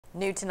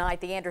New tonight,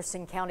 the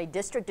Anderson County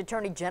District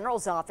Attorney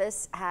General's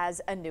office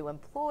has a new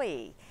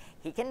employee.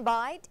 He can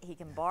bite, he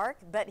can bark,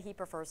 but he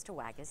prefers to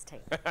wag his tail.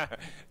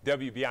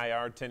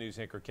 WBIR 10 News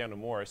anchor Kendall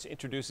Morris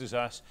introduces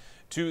us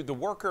to the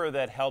worker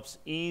that helps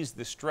ease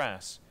the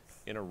stress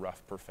in a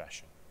rough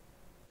profession.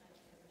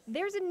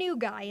 There's a new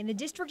guy in the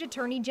District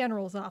Attorney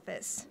General's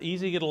office.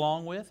 Easy to get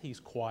along with. He's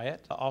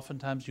quiet.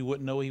 Oftentimes you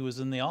wouldn't know he was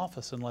in the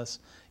office unless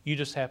you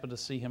just happen to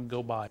see him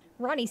go by.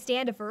 Ronnie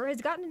Standifer has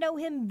gotten to know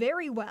him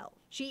very well.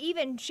 She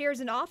even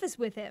shares an office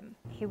with him.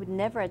 He would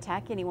never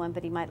attack anyone,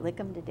 but he might lick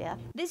them to death.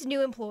 This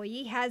new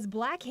employee has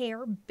black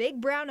hair, big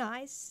brown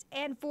eyes,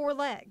 and 4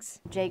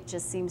 legs. Jake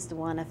just seems to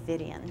want to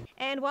fit in.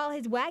 And while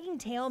his wagging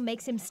tail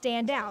makes him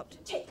stand out,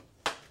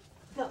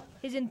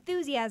 his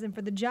enthusiasm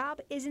for the job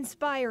is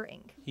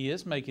inspiring. He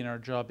is making our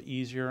job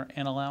easier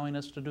and allowing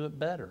us to do it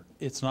better.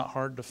 It's not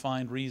hard to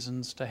find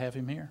reasons to have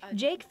him here.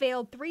 Jake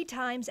failed 3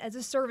 times as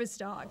a service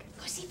dog.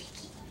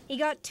 He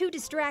got too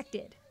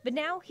distracted, but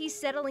now he's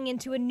settling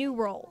into a new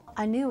role.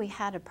 I knew he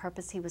had a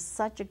purpose. He was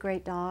such a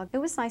great dog. It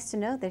was nice to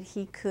know that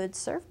he could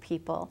serve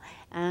people.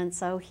 And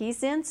so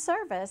he's in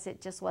service. It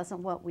just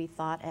wasn't what we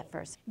thought at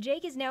first.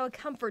 Jake is now a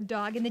comfort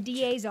dog in the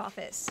DA's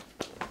office.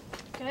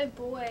 Good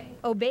boy.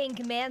 Obeying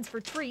commands for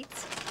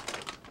treats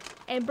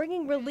and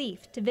bringing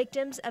relief to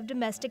victims of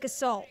domestic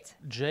assault.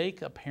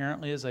 Jake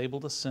apparently is able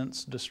to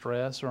sense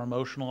distress or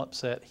emotional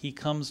upset. He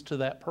comes to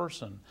that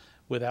person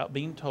without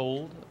being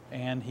told,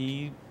 and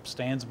he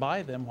stands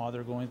by them while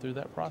they're going through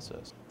that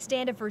process.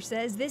 Standifer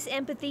says this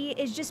empathy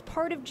is just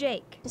part of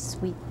Jake. A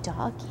sweet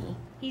doggy.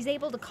 He's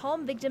able to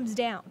calm victims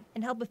down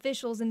and help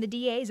officials in the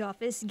DA's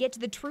office get to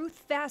the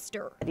truth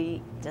faster.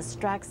 He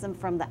distracts them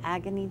from the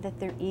agony that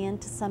they're in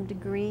to some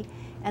degree,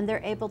 and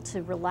they're able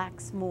to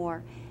relax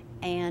more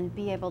and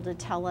be able to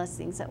tell us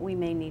things that we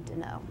may need to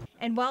know.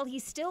 And while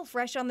he's still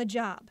fresh on the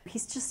job,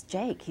 He's just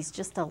Jake. He's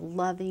just a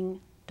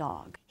loving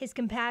dog. his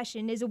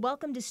compassion is a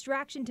welcome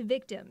distraction to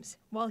victims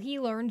while he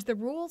learns the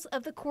rules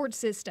of the court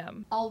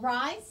system. All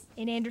rise.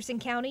 In Anderson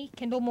County,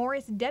 Kendall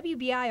Morris,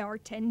 WBIR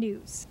 10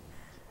 News.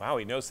 Wow,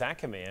 he knows that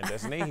command,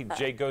 doesn't he?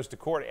 Jake goes to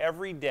court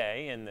every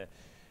day, and the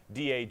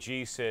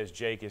DAG says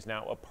Jake is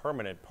now a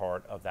permanent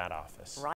part of that office.